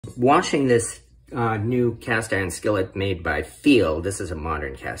washing this new cast iron skillet made by Field. This is a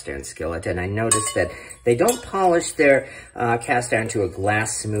modern cast iron skillet, and I noticed that they don't polish their cast iron to a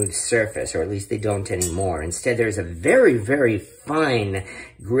glass smooth surface, or at least they don't anymore. Instead, there's a very, very fine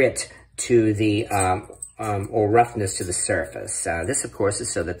grit to the or roughness to the surface. This, of course,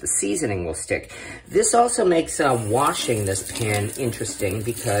 is so that the seasoning will stick. This also makes washing this pan interesting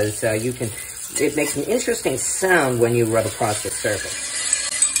because it makes an interesting sound when you rub across the surface.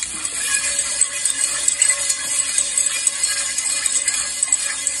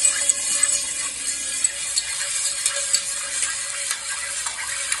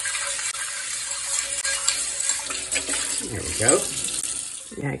 There we go.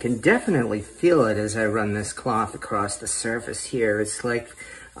 Yeah, I can definitely feel it as I run this cloth across the surface here. It's like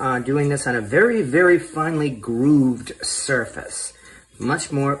doing this on a very, very finely grooved surface.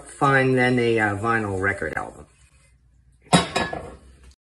 Much more fine than a vinyl record album.